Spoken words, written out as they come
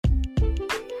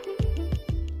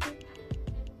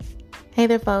Hey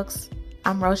there, folks.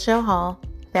 I'm Rochelle Hall,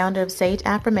 founder of Sage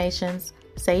Affirmations,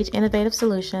 Sage Innovative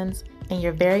Solutions, and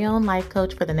your very own life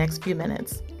coach for the next few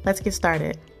minutes. Let's get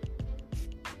started.